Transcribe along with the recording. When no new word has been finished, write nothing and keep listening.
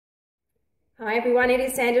Hi everyone, it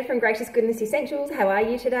is Sandra from Gracious Goodness Essentials. How are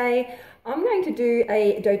you today? I'm going to do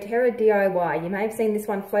a doTERRA DIY. You may have seen this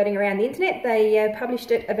one floating around the internet. They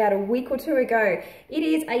published it about a week or two ago. It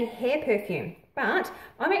is a hair perfume, but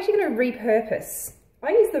I'm actually going to repurpose.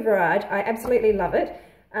 I use the Virage, I absolutely love it,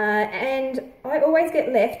 and I always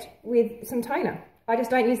get left with some toner. I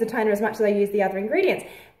just don't use the toner as much as I use the other ingredients.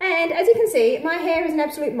 And as you can see, my hair is an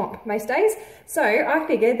absolute mop most days, so I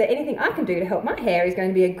figured that anything I can do to help my hair is going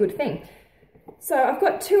to be a good thing. So I've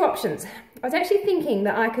got two options. I was actually thinking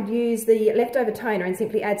that I could use the leftover toner and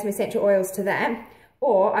simply add some essential oils to that,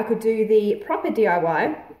 or I could do the proper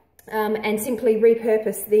DIY and simply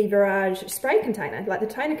repurpose the Virage spray container, like the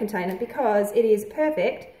toner container, because it is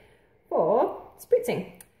perfect for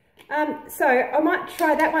spritzing. So I might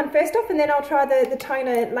try that one first off, and then I'll try the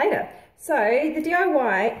toner later. So the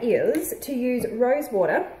DIY is to use rose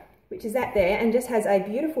water, which is that there, and just has a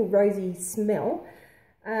beautiful rosy smell.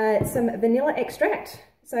 Some vanilla extract.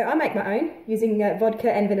 So I make my own using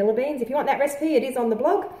vodka and vanilla beans. If you want that recipe, it is on the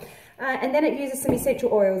blog. And then it uses some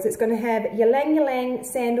essential oils. It's going to have ylang ylang,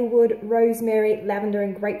 sandalwood, rosemary, lavender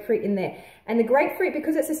and grapefruit in there. And the grapefruit,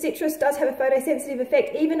 because it's a citrus, does have a photosensitive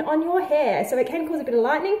effect even on your hair. So it can cause a bit of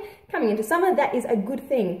lightening. Coming into summer, that is a good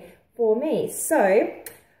thing for me. So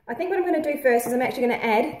I think what I'm going to do first is I'm actually going to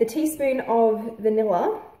add the teaspoon of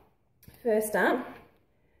vanilla first up.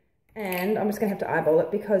 And I'm just going to have to eyeball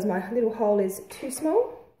it because my little hole is too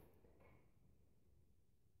small.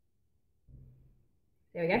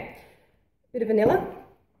 There we go. Bit of vanilla.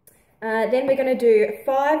 Then we're going to do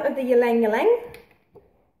 5 of the ylang ylang.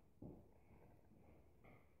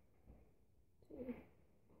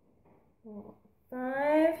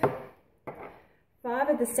 5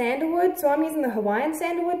 of the sandalwood. So I'm using the Hawaiian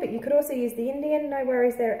sandalwood, but you could also use the Indian. No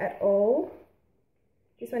worries there at all.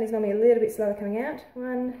 This one is normally a little bit slower coming out.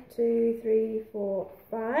 1, 2, 3, 4,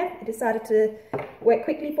 5. It decided to work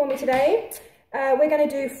quickly for me today. We're going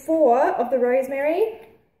to do 4 of the rosemary.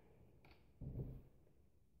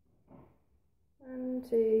 1,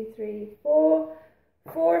 2, 3, 4.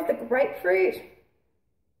 4 of the grapefruit.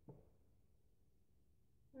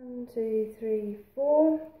 1, 2, 3,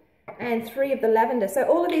 4. And 3 of the lavender. So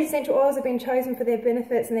all of these essential oils have been chosen for their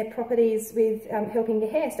benefits and their properties with helping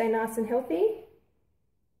your hair stay nice and healthy.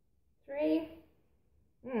 3.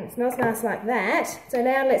 It smells nice like that. So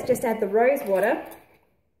now let's just add the rose water.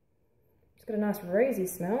 It's got a nice rosy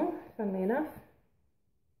smell, funnily enough.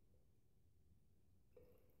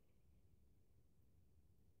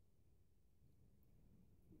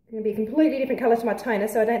 It's going to be a completely different colour to my toner,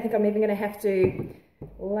 so I don't think I'm even going to have to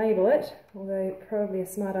label it, although probably a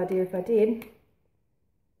smart idea if I did.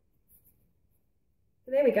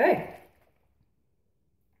 So there we go.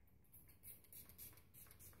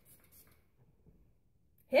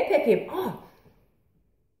 Hair perfume. Oh,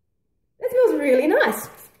 that smells really nice.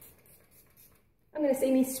 I'm going to see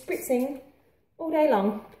me spritzing all day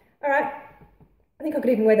long. All right, I think I could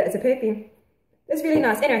even wear that as a perfume. That's really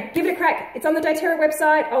nice. Anyway, give it a crack. It's on the doTERRA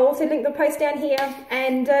website. I'll also link the post down here,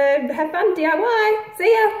 and have fun DIY.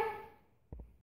 See ya.